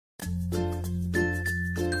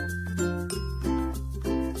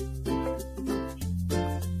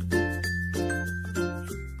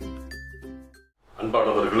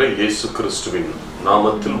அன்பானவர்களே, இயேசு கிறிஸ்துவின்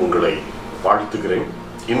நாமத்தில் உங்களை வாழ்த்துகிறேன்.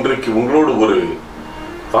 இன்றைக்கு உங்களோடு ஒரு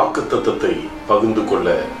வாக்குத்தத்தத்தை பகிர்ந்து கொள்ள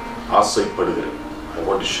ஆசைப்படுகிறேன். I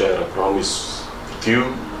want to share a promise with you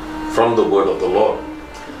from the word of the Lord.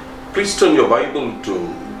 Please turn your Bible to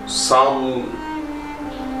Psalm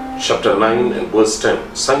chapter 9 and verse 10.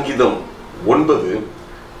 சங்கீதம்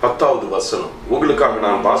 9:10 வசனம் உங்களுக்காக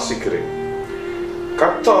நான் வாசிக்கிறேன்.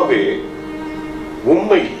 கர்த்தாவே,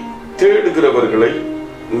 உம்மை தேடுகிறவர்களை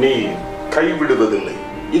நீ கைவிடுவதில்லை.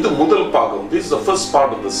 இது முதல் பாகம். This is the first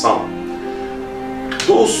part of the psalm.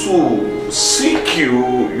 Those who seek you,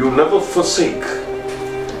 you never forsake.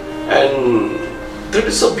 And that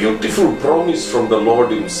is a beautiful promise from the Lord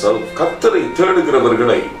himself. கர்த்தரை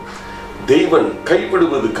தேடுகிறவர்களை தேவன்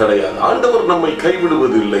கைவிடுவது கிடையாது. ஆண்டவர் நம்மை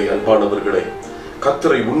கைவிடுவதில்லை. அன்பானவர்களே,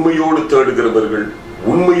 கர்த்தரை உண்மையோடு தேடுகிறவர்கள்,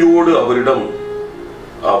 உண்மையோடு அவரிடம்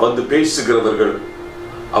வந்து பேசுகிறவர்கள்,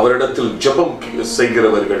 அவரிடத்தில் ஜெபம்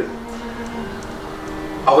செய்கிறவர்கள்,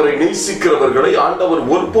 அவரை நேசிக்கிறவர்களை ஆண்டவர்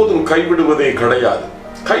ஒருபோதும் கைவிடுவதே கிடையாது.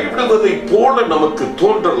 கைவிடுவதை போல நமக்கு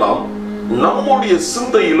தோன்றலாம். நம்முடைய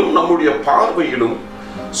சிந்தையிலும் நம்முடைய பார்வையிலும்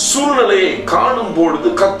சூழ்நிலையை காணும்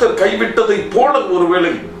பொழுது கர்த்தர் கைவிட்டதை போல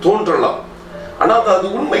ஒருவேளை தோன்றலாம். ஆனால் அது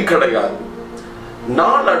உண்மை கிடையாது.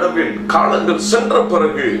 நாளடைவில் காலங்கள் சென்ற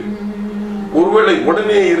பிறகு ஒருவேளை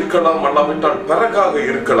உடனே இருக்கலாம், அல்லாவிட்டால் பிறகாக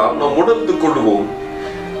இருக்கலாம், நாம் உணர்ந்து கொள்வோம்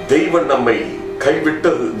தெய்வன் நம்மை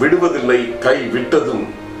கைவிட்டது விடுவதில்லை, கைவிட்டதும்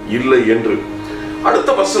இல்லை என்று. அடுத்த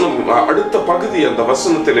வசனம், அடுத்த பகுதி அந்த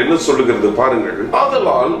வசனத்தில் என்ன சொல்லுகிறது பாருங்கள்.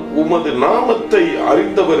 ஆதலால் உமது நாமத்தை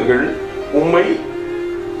அறிந்தவர்கள் உம்மை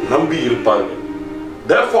நம்பி இருப்பார்கள்.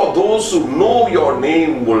 Therefore those who know your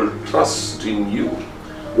name will trust in you.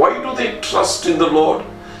 Why do they trust in the Lord?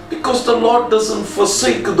 Because the Lord doesn't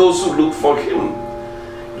forsake those who look for him.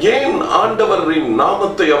 ஏன் ஆண்டவரின்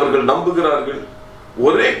நாமத்தை அவர்கள் நம்புகிறார்கள்?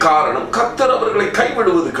 ஒரே காரணம், கர்த்தர் அவர்களை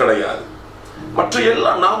கைவிடுவது கிடையாது. மற்ற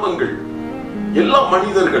எல்லா நாமங்கள், எல்லா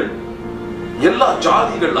மனிதர்கள், எல்லா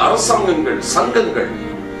ஜாதிகள், அரசாங்கங்கள், சங்கங்கள்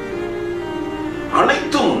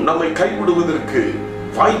அனைத்தும் நம்மை கைவிடுவதற்கு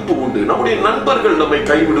வாய்ப்பு உண்டு. நம்முடைய நண்பர்கள் நம்மை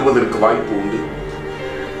கைவிடுவதற்கு வாய்ப்பு உண்டு.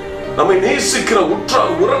 நம்மை நேசிக்கிற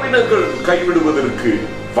உற்றார் உறவினர்கள் கைவிடுவதற்கு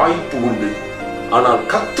வாய்ப்பு உண்டு. ஆனால்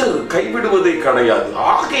கர்த்தர் கைவிடுவதே கிடையாது.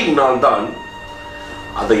 ஆகையினால் தான்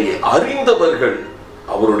அதை அறிந்தவர்கள்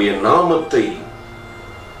அவருடைய நாமத்தை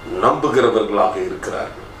நம்புகிறவர்களாக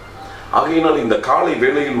இருக்கிறார்கள். ஆகையினால் இந்த காலை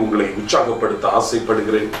வேளையில் உங்களை உற்சாகப்படுத்த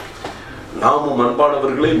ஆசைப்படுகிறேன். நாமும்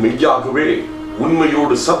அன்பானவர்களே, மெய்யாகவே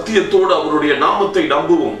உண்மையோடு சத்தியத்தோடு அவருடைய நாமத்தை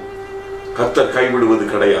நம்புவோம். கர்த்தர் கைவிடுவது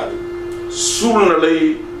கிடையாது. சூழ்நிலை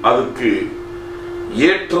அதுக்கு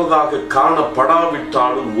ஏற்றதாக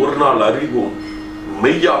காணப்படாவிட்டாலும் ஒரு நாள் அறிவோம்,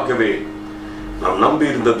 மெய்யாகவே நாம்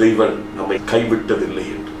நம்பியிருந்த தெய்வன் நம்மை கைவிட்டதில்லை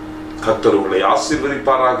என்று. கர்த்தர் உங்களை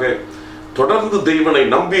ஆசீர்வதிப்பாராக. தொடர்ந்து தெய்வனை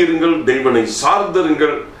நம்பியிருங்கள், தெய்வனை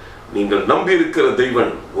சார்ந்திருங்கள். நீங்கள் நம்பியிருக்கிற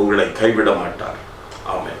தெய்வன் உங்களை கைவிட மாட்டார்.